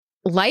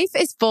Life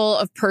is full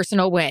of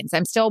personal wins.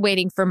 I'm still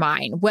waiting for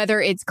mine.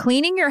 Whether it's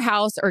cleaning your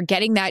house or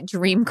getting that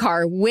dream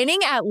car, winning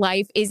at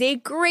life is a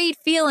great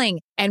feeling.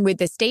 And with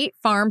the State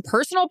Farm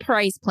Personal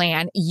Price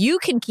Plan, you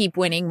can keep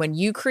winning when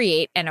you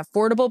create an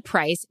affordable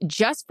price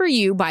just for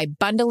you by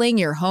bundling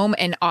your home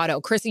and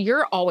auto. Chrissy,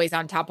 you're always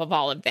on top of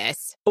all of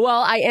this.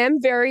 Well, I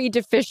am very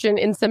deficient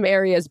in some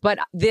areas, but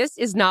this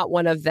is not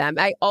one of them.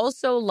 I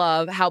also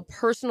love how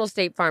personal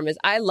State Farm is.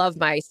 I love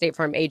my State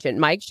Farm agent,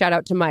 Mike. Shout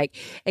out to Mike.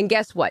 And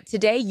guess what?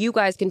 Today, you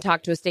guys can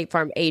talk to a State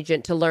Farm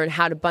agent to learn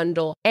how to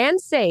bundle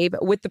and save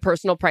with the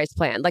Personal Price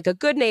Plan. Like a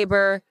good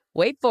neighbor,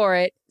 wait for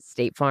it,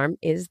 State Farm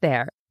is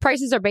there.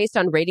 Prices are based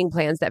on rating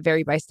plans that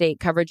vary by state.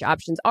 Coverage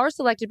options are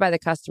selected by the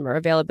customer.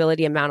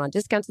 Availability, amount on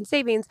discounts and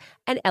savings,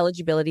 and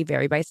eligibility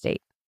vary by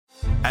state.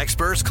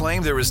 Experts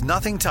claim there is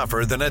nothing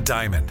tougher than a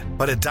diamond.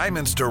 But at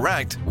Diamonds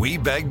Direct, we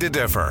beg to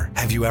differ.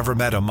 Have you ever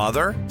met a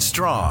mother?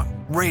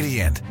 Strong,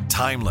 radiant,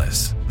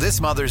 timeless.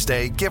 This Mother's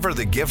Day, give her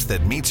the gift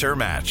that meets her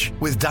match.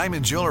 With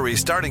diamond jewelry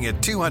starting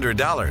at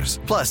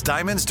 $200. Plus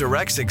Diamonds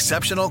Direct's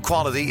exceptional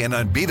quality and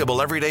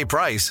unbeatable everyday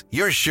price,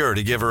 you're sure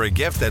to give her a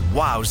gift that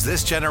wows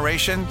this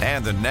generation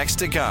and the next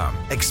to come.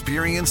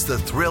 Experience the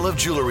thrill of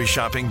jewelry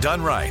shopping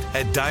done right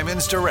at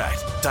Diamonds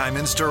Direct.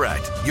 Diamonds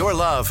Direct. Your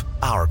love,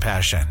 our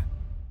passion.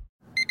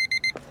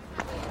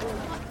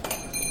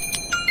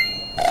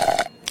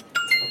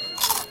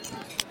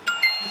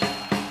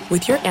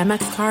 With your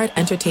Amex card,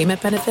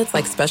 entertainment benefits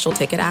like special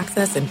ticket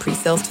access and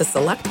pre-sales to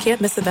select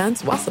can't-miss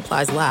events while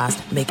supplies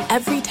last make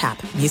every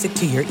tap music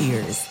to your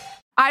ears.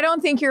 I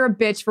don't think you're a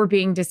bitch for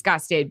being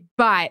disgusted,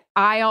 but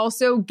I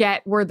also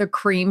get where the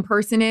cream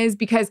person is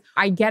because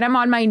I get them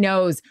on my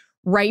nose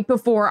right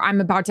before I'm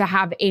about to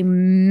have a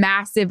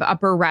massive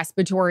upper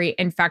respiratory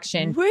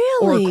infection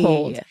or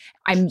cold.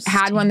 I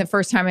had one the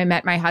first time I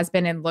met my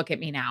husband, and look at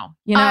me now.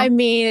 You know? I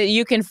mean,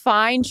 you can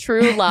find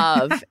true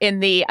love in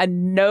the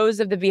nose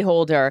of the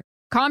beholder.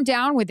 Calm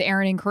Down with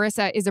Aaron and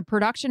Carissa is a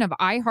production of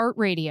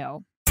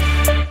iHeartRadio.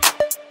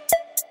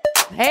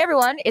 Hey,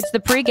 everyone, it's the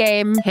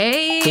pregame.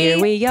 Hey. Here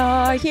we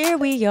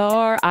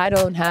are. I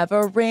don't have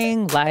a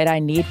ring light. I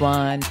need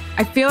one.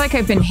 I feel like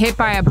I've been hit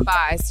by a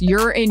bus.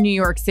 You're in New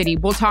York City.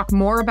 We'll talk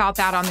more about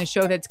that on the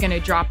show that's going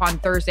to drop on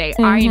Thursday.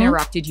 I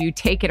interrupted you.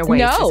 Take it away,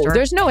 sister.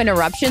 There's no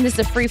interruption. This is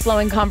a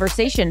free-flowing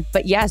conversation.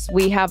 But yes,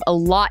 we have a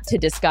lot to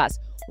discuss.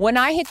 When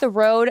I hit the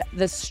road,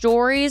 the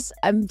stories,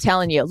 I'm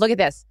telling you, look at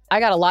this. I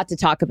got a lot to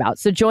talk about.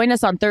 So join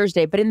us on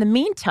Thursday. But in the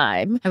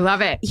meantime, I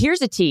love it.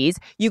 Here's a tease.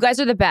 You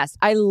guys are the best.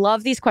 I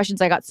love these questions.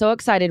 I got so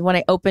excited when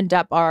I opened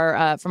up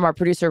our from our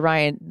producer,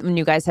 Ryan, when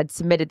you guys had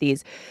submitted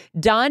these.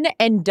 Done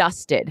and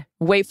dusted.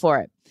 Wait for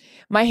it.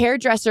 My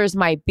hairdresser is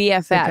my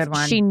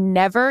BFF. She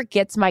never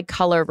gets my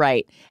color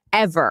right,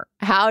 ever.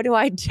 How do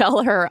I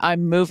tell her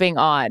I'm moving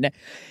on?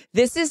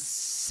 This is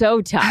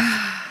so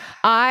tough.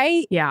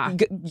 Okay,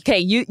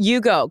 you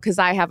go, because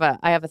I have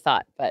a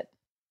thought, but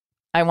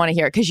I want to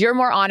hear it because you're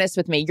more honest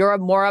with me. You're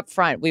more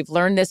upfront. We've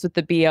learned this with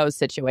the BO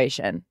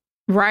situation.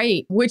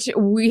 Right. Which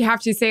we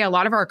have to say a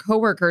lot of our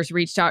coworkers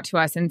reached out to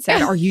us and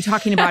said, are you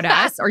talking about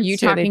us? Are you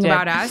talking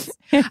about us?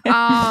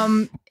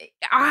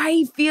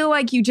 I feel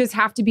like you just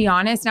have to be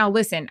honest. Now,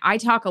 listen, I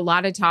talk a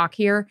lot of talk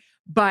here,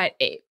 but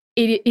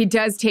it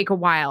does take a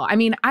while. I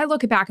mean, I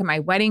look back at my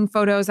wedding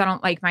photos. I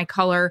don't like my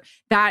color.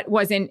 That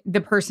wasn't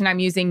the person I'm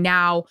using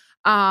now.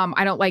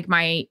 I don't like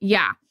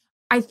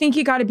I think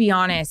you got to be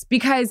honest,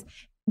 because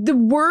the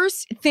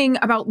worst thing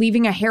about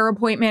leaving a hair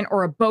appointment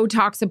or a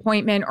Botox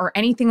appointment or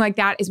anything like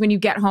that is when you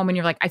get home and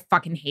you're like, I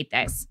fucking hate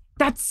this.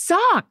 That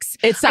sucks.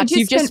 It sucks.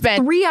 You've just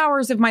spent 3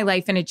 hours of my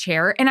life in a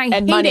chair and I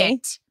hate money.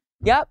 It.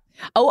 Yep.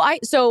 Oh,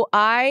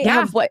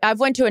 I've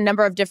went to a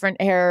number of different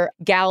hair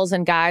gals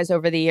and guys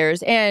over the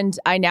years, and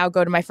I now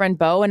go to my friend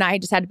Bo, and I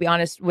just had to be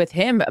honest with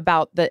him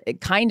about the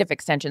kind of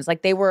extensions.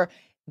 Like they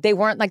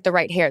weren't like the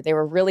right hair. They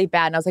were really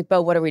bad. And I was like,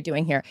 Bo, what are we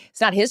doing here?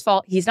 It's not his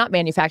fault. He's not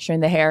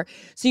manufacturing the hair.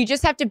 So you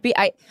just have to be,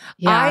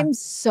 I'm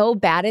so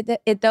bad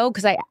at it though,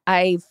 because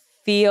I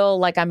feel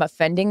like I'm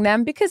offending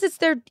them because it's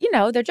their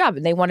job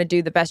and they want to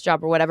do the best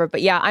job or whatever.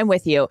 But yeah, I'm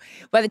with you.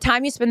 By the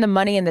time you spend the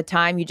money and the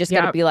time, you just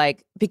got to be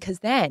like, because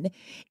then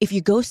if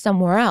you go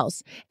somewhere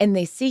else and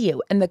they see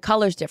you and the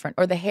color's different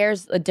or the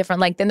hair's a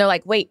different length, then they're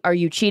like, wait, are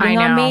you cheating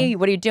on me?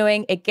 What are you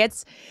doing? It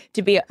gets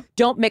to be,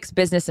 don't mix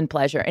business and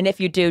pleasure. And if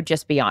you do,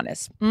 just be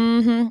honest.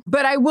 Mm-hmm.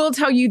 But I will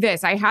tell you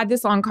this. I had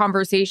this long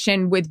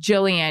conversation with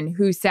Jillian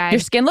who said, your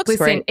skin looks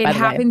great. It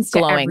happens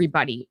to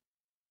everybody.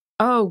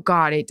 Oh,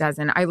 God, it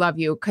doesn't. I love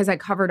you because I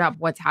covered up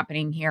what's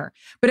happening here.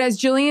 But as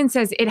Jillian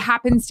says, it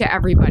happens to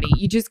everybody.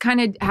 You just kind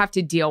of have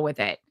to deal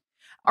with it.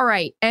 All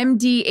right.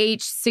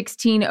 MDH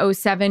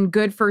 1607,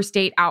 good first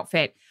date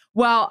outfit.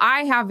 Well,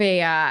 I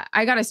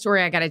got a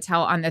story I got to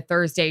tell on the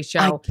Thursday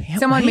show.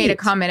 Someone made a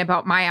comment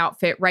about my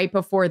outfit right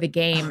before the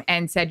game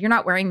and said, you're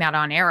not wearing that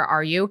on air,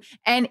 are you?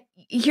 And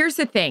here's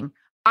the thing.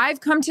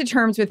 I've come to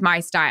terms with my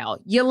style.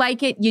 You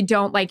like it, you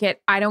don't like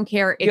it. I don't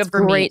care. It's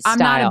for me. Great I'm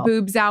not a style.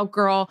 boobs out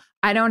girl.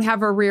 I don't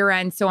have a rear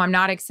end, so I'm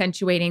not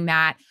accentuating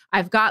that.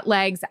 I've got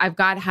legs. I've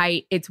got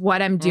height. It's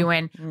what I'm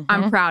doing. Mm-hmm.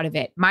 I'm proud of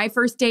it. My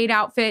first date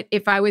outfit,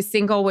 if I was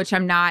single, which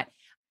I'm not,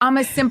 I'm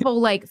a simple,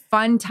 like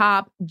fun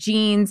top,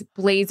 jeans,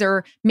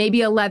 blazer,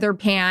 maybe a leather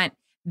pant.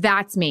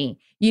 That's me.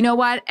 You know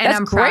what? And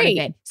I'm proud of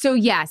it. So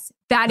yes,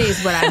 that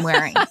is what I'm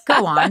wearing.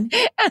 Go on.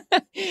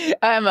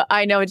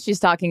 I know what she's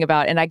talking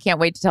about, and I can't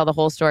wait to tell the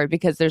whole story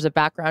because there's a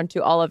background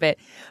to all of it.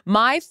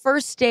 My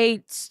first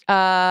date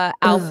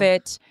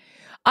outfit,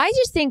 I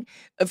just think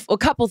a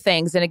couple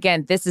things. And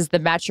again, this is the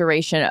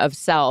maturation of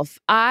self.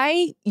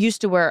 I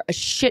used to wear a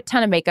shit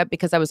ton of makeup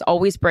because I was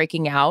always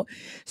breaking out.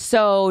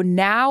 So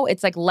now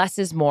it's like less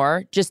is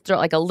more. Just throw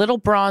like a little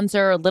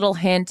bronzer, a little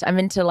hint. I'm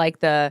into like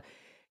the,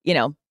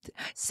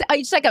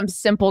 it's like I'm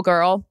simple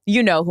girl.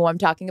 You know who I'm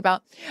talking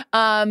about.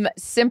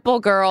 Simple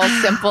girl,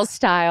 simple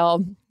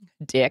style,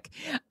 dick.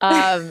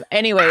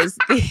 Anyways,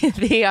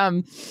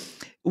 the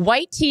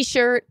white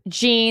t-shirt,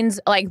 jeans,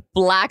 like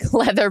black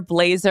leather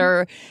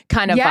blazer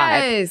kind of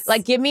vibe.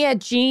 Like give me a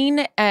jean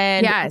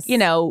and,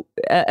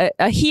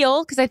 a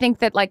heel. Cause I think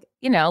that like,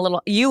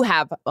 you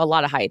have a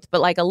lot of height,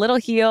 but like a little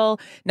heel,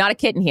 not a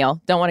kitten heel.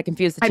 Don't want to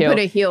confuse the two. I put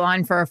a heel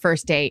on for a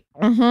first date.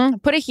 Mm-hmm.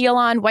 Put a heel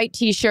on, white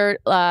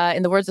t-shirt,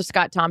 in the words of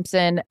Scott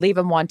Thompson, leave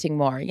them wanting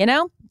more,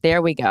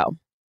 There we go.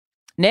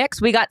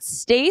 Next, we got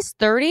Stace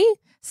 30,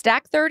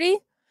 Stack 30.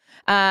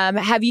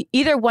 Have you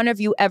either one of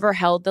you ever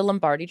held the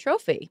Lombardi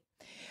Trophy?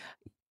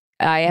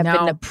 I have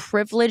been the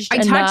privileged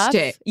enough. I touched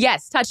it.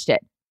 Yes, touched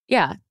it.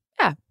 Yeah.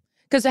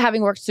 Because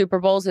having worked Super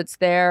Bowls, it's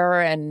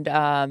there. And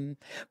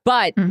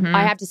but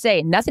I have to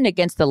say, nothing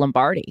against the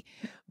Lombardi.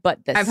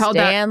 But the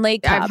Stanley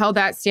Cup. I've held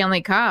that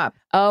Stanley Cup.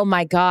 Oh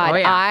my God. Oh,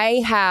 yeah.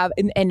 I have,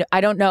 and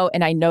I don't know,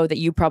 and I know that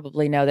you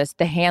probably know this,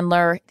 the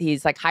handler,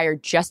 he's like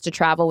hired just to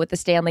travel with the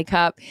Stanley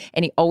Cup,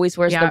 and he always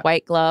wears the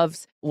white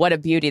gloves. What a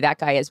beauty that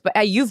guy is.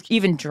 But you've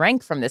even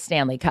drank from the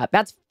Stanley Cup.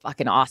 That's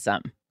fucking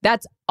awesome.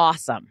 That's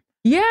awesome.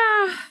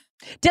 Yeah.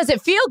 Does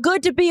it feel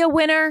good to be a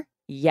winner?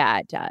 Yeah,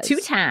 it does. 2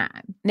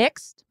 times.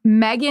 Next.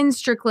 Megan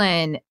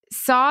Strickland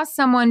saw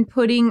someone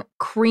putting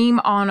cream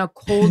on a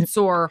cold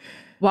sore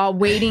while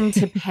waiting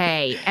to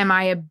pay. Am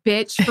I a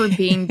bitch for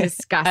being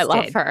disgusted? I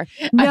love her.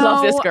 No, I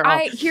love this girl.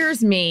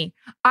 Here's me.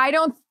 I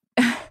don't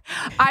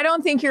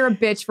think you're a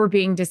bitch for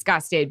being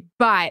disgusted,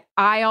 but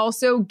I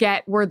also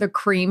get where the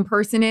cream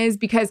person is,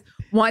 because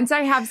once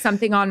I have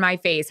something on my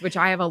face, which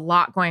I have a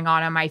lot going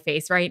on my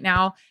face right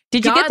now.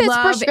 Did you get this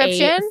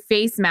prescription? A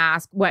face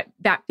mask.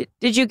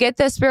 Did you get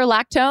the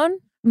spirulactone?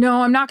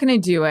 No, I'm not going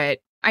to do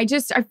it. I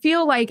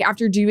feel like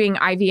after doing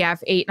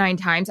IVF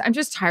 8-9 times, I'm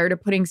just tired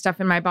of putting stuff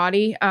in my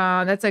body.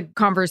 That's a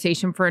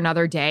conversation for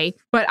another day.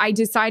 But I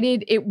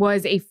decided it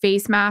was a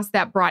face mask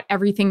that brought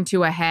everything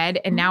to a head.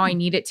 And now I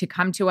need it to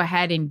come to a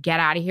head and get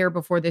out of here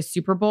before the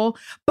Super Bowl.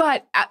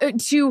 But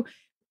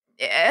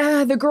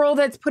the girl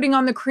that's putting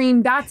on the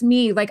cream, that's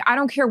me. Like, I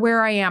don't care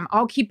where I am.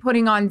 I'll keep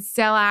putting on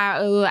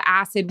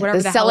acid,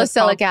 whatever the hell it's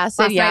called. Salicylic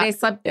acid.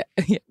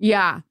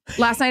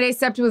 Last night I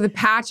slept with a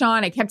patch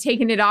on. I kept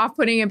taking it off,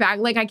 putting it back.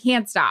 Like, I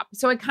can't stop.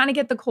 So I kind of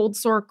get the cold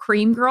sore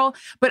cream girl,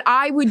 but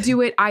I would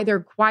do it either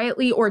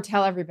quietly or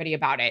tell everybody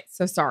about it.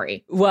 So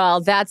sorry.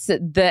 Well, that's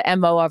the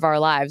MO of our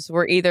lives.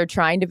 We're either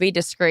trying to be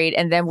discreet,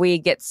 and then we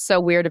get so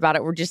weird about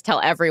it. We'll just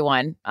tell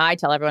everyone. I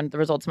tell everyone the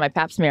results of my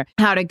pap smear.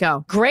 How'd it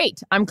go?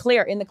 Great. I'm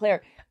clear, in the clear.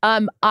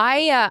 I'm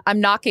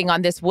knocking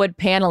on this wood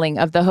paneling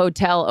of the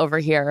hotel over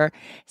here.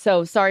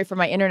 So sorry for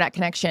my internet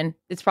connection.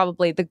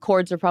 The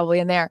cords are probably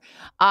in there.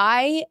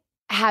 I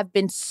have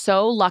been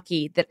so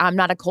lucky that I'm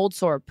not a cold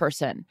sore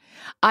person.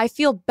 I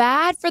feel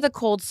bad for the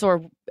cold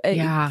sore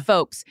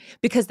folks,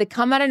 because they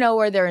come out of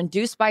nowhere. They're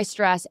induced by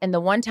stress. And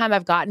the one time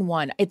I've gotten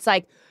one, it's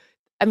like,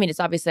 it's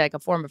obviously like a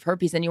form of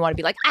herpes, and you want to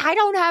be like, I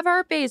don't have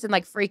herpes, and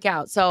like freak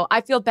out. So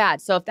I feel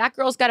bad. So if that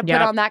girl's got to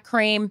put on that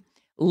cream,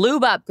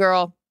 lube up,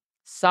 girl.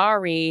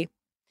 Sorry.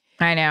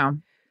 I know.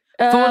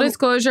 Full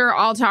disclosure,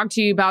 I'll talk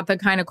to you about the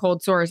kind of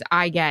cold sores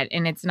I get,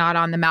 and it's not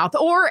on the mouth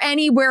or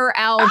anywhere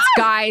else,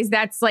 guys.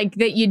 That's like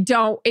that you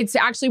don't. It's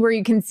actually where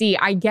you can see.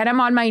 I get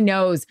them on my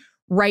nose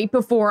right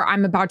before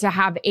I'm about to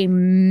have a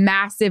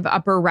massive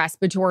upper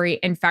respiratory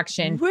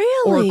infection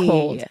or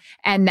cold.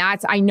 And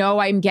I know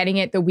I'm getting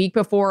it the week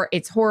before.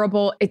 It's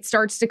horrible. It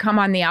starts to come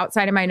on the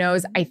outside of my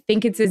nose. I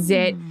think it's a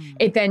zit.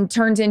 It then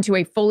turns into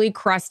a fully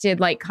crusted,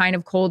 like kind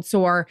of cold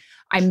sore.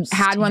 I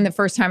had one the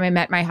first time I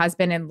met my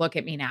husband, and look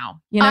at me now.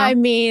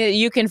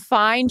 You can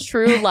find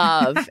true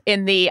love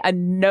in the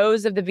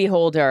nose of the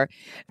beholder.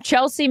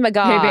 Chelsea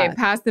McGaw. Hey, babe,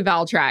 pass the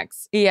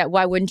Valtrex. Yeah,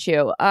 why wouldn't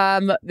you?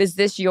 Is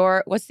this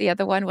what's the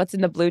other one? What's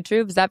in the blue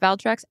tube? Is that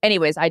Valtrex?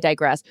 Anyways, I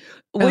digress.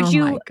 Would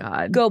you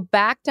go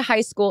back to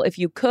high school if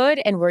you could?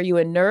 And were you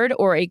a nerd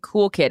or a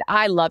cool kid?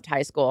 I loved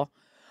high school.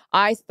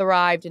 I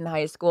thrived in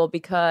high school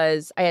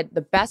because I had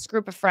the best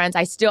group of friends.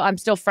 I'm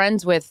still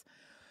friends with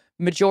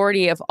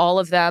majority of all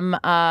of them.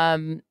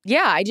 And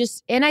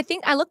I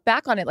think I look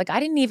back on it, like I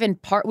didn't even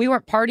we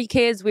weren't party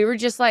kids. We were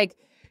just like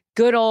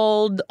good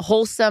old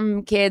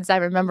wholesome kids. I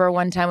remember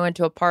one time I went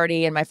to a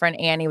party and my friend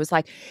Annie was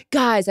like,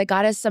 guys, I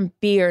got us some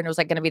beer. And it was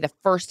like going to be the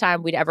first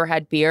time we'd ever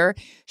had beer.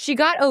 She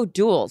got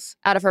O'Doul's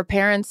out of her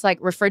parents' like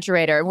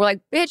refrigerator. And we're like,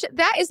 bitch,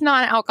 that is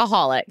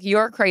non-alcoholic.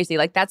 You're crazy.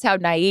 Like that's how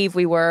naive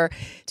we were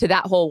to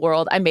that whole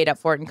world. I made up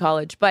for it in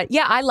college. But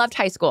yeah, I loved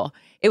high school.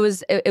 It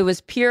was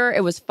pure.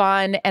 It was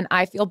fun. And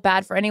I feel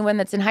bad for anyone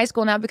that's in high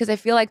school now because I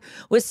feel like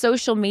with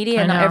social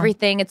media and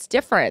everything, it's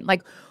different.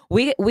 Like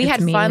we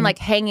had fun like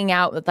hanging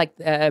out with like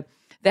the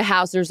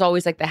house. There's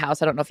always like the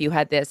house. I don't know if you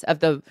had this of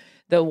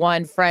the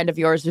one friend of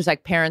yours whose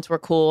like parents were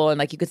cool and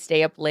like you could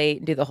stay up late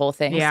and do the whole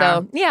thing. Yeah.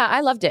 So yeah,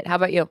 I loved it. How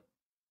about you?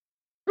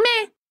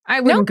 Meh. I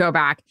wouldn't go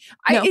back.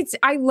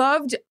 I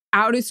loved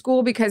out of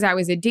school because I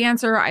was a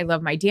dancer. I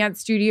love my dance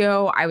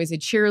studio. I was a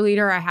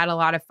cheerleader. I had a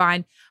lot of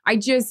fun.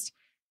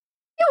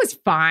 It was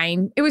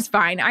fine. It was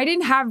fine. I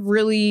didn't have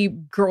really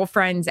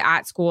girlfriends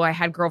at school. I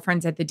had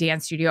girlfriends at the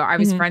dance studio. I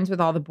was friends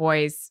with all the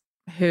boys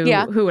who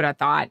would have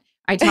thought?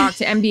 I talked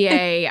to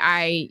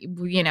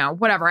NBA.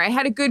 Whatever. I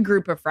had a good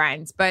group of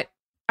friends, but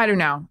I don't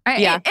know.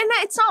 And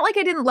it's not like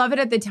I didn't love it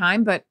at the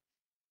time, but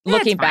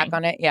looking back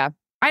on it, yeah.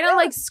 I don't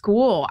like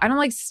school. I don't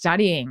like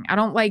studying.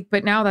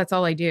 But now that's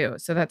all I do.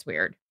 So that's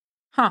weird.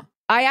 Huh.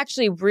 I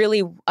actually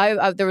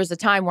there was a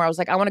time where I was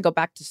like, I want to go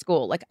back to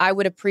school. Like I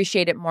would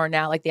appreciate it more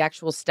now, like the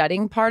actual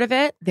studying part of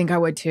it. I think I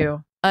would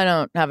too. I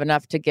don't have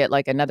enough to get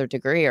like another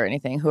degree or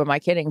anything. Who am I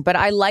kidding? But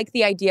I like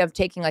the idea of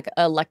taking like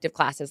elective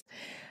classes.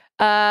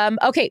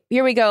 Okay,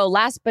 here we go.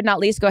 Last but not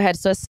least, go ahead,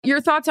 sis. Your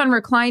thoughts on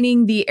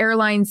reclining the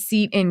airline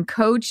seat in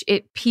coach?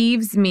 It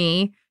peeves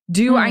me.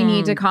 Do I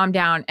need to calm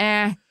down?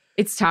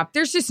 It's tough.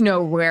 There's just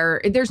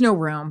nowhere. There's no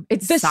room.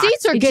 The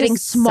seats are getting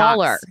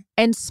smaller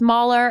and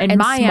smaller and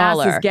my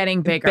smaller. ass is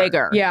getting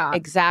bigger. Yeah,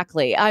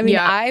 exactly. I mean,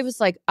 I was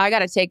like, I got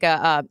to take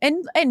a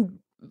and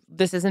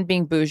this isn't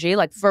being bougie.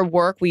 Like for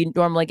work, we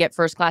normally get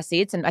first class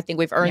seats, and I think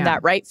we've earned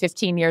that right.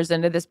 15 years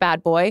into this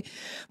bad boy,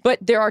 but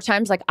there are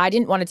times like I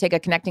didn't want to take a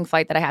connecting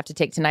flight that I have to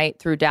take tonight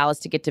through Dallas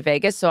to get to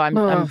Vegas, so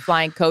I'm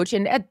flying coach.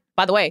 And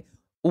by the way,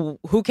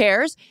 who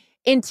cares?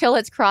 Until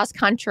it's cross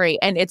country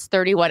and it's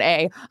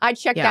 31A. I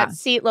checked that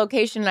seat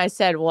location and I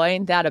said, well,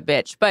 ain't that a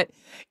bitch? But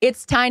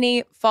it's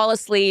tiny, fall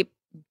asleep,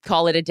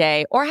 call it a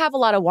day, or have a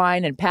lot of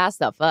wine and pass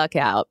the fuck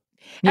out.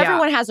 Yeah.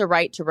 Everyone has a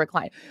right to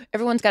recline.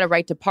 Everyone's got a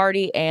right to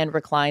party and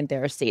recline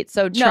their seats.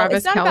 So no, Travis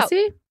it's not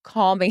Kelce? about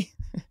calming.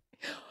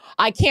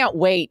 I can't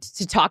wait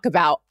to talk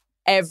about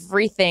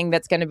everything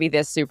that's going to be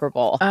this Super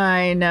Bowl.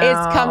 I know.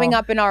 It's coming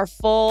up in our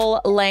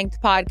full-length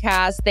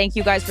podcast. Thank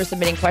you guys for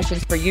submitting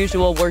questions per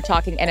usual. We're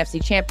talking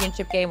NFC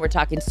Championship game. We're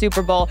talking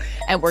Super Bowl.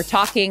 And we're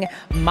talking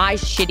my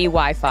shitty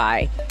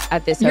Wi-Fi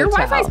at this hotel. Your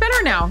Wi-Fi's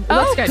better now. It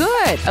looks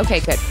good. Okay,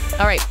 good.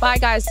 All right. Bye,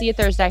 guys. See you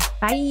Thursday.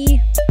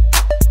 Bye.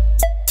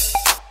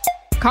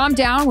 Calm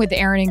Down with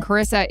Aaron and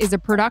Carissa is a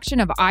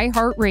production of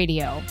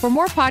iHeartRadio. For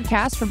more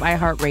podcasts from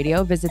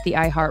iHeartRadio, visit the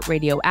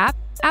iHeartRadio app,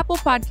 Apple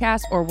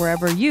Podcasts, or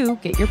wherever you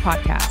get your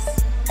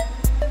podcasts.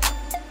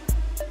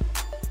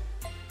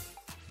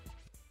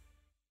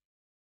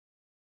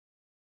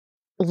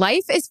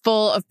 Life is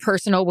full of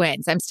personal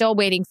wins. I'm still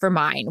waiting for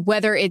mine.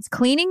 Whether it's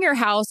cleaning your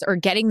house or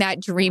getting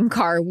that dream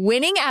car,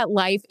 winning at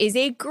life is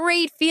a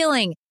great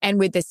feeling. And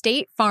with the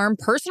State Farm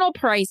Personal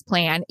Price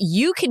Plan,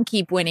 you can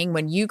keep winning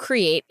when you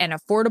create an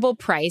affordable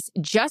price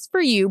just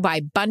for you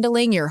by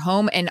bundling your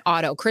home and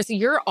auto. Chrissy,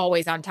 you're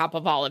always on top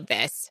of all of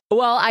this.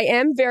 Well, I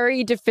am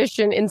very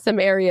deficient in some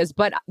areas,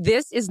 but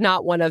this is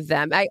not one of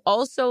them. I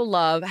also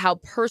love how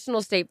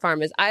personal State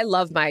Farm is. I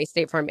love my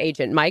State Farm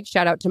agent, Mike.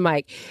 Shout out to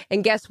Mike.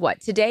 And guess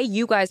what? Today,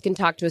 you guys can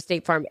talk to a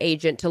State Farm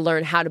agent to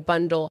learn how to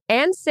bundle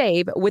and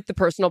save with the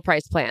Personal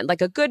Price Plan.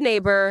 Like a good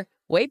neighbor,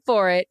 wait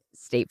for it,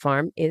 State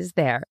Farm is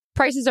there.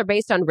 Prices are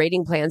based on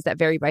rating plans that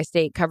vary by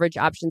state. Coverage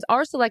options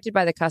are selected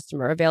by the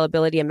customer.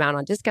 Availability, amount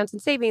on discounts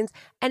and savings,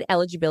 and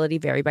eligibility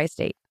vary by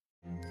state.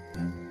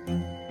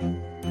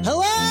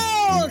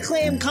 Hello,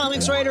 acclaimed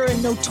comics writer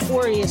and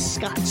notorious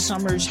Scott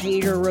Summers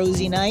hater,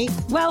 Rosie Knight.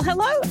 Well,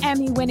 hello,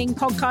 Emmy-winning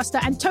podcaster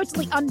and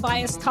totally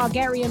unbiased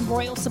Targaryen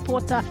royal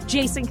supporter,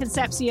 Jason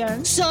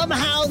Concepcion.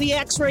 Somehow the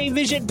X-Ray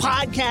Vision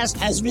podcast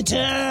has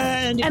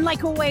returned. And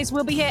like always,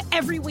 we'll be here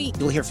every week.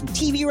 You'll hear from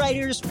TV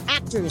writers,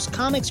 actors,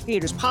 comics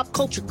creators, pop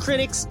culture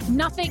critics.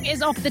 Nothing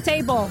is off the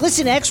table.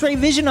 Listen to X-Ray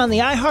Vision on the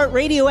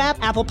iHeartRadio app,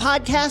 Apple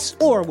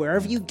Podcasts, or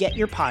wherever you get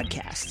your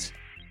podcasts.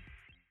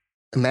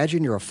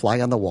 Imagine you're a fly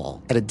on the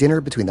wall at a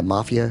dinner between the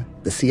mafia,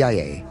 the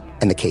CIA,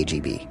 and the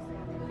KGB.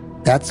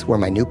 That's where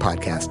my new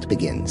podcast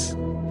begins.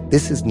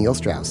 This is Neil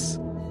Strauss,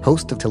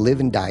 host of To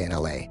Live and Die in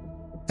LA,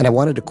 and I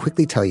wanted to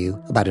quickly tell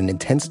you about an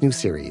intense new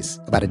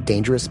series about a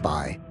dangerous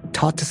spy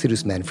taught to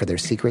seduce men for their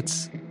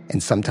secrets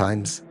and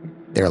sometimes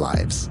their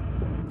lives.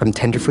 From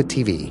Tenderfoot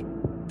TV,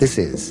 this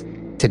is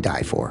To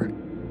Die For.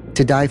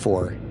 To Die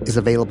For is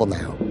available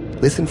now.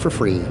 Listen for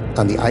free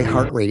on the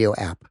iHeartRadio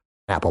app,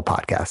 Apple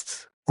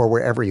Podcasts, or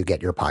wherever you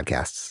get your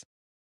podcasts.